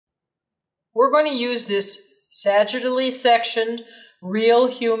We're going to use this sagittally sectioned real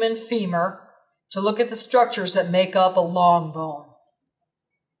human femur to look at the structures that make up a long bone.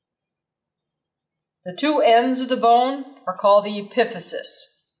 The two ends of the bone are called the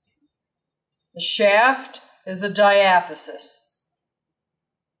epiphysis. The shaft is the diaphysis.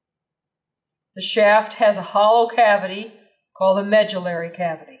 The shaft has a hollow cavity called the medullary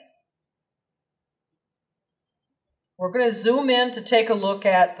cavity. We're going to zoom in to take a look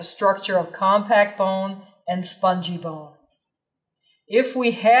at the structure of compact bone and spongy bone. If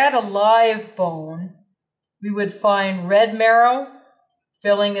we had a live bone, we would find red marrow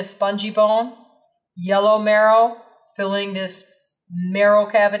filling the spongy bone, yellow marrow filling this marrow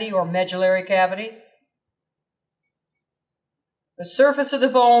cavity or medullary cavity. The surface of the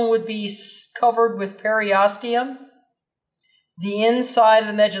bone would be covered with periosteum. The inside of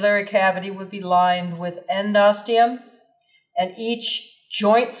the medullary cavity would be lined with endosteum, and each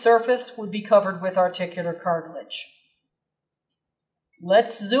joint surface would be covered with articular cartilage.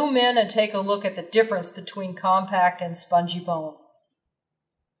 Let's zoom in and take a look at the difference between compact and spongy bone.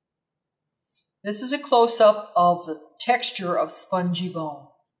 This is a close-up of the texture of spongy bone.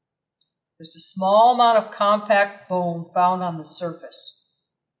 There's a small amount of compact bone found on the surface.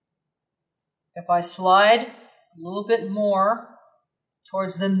 If I slide a little bit more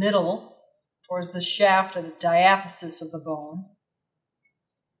towards the middle, towards the shaft or the diaphysis of the bone,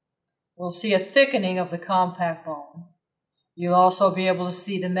 we'll see a thickening of the compact bone. You'll also be able to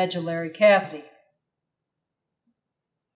see the medullary cavity.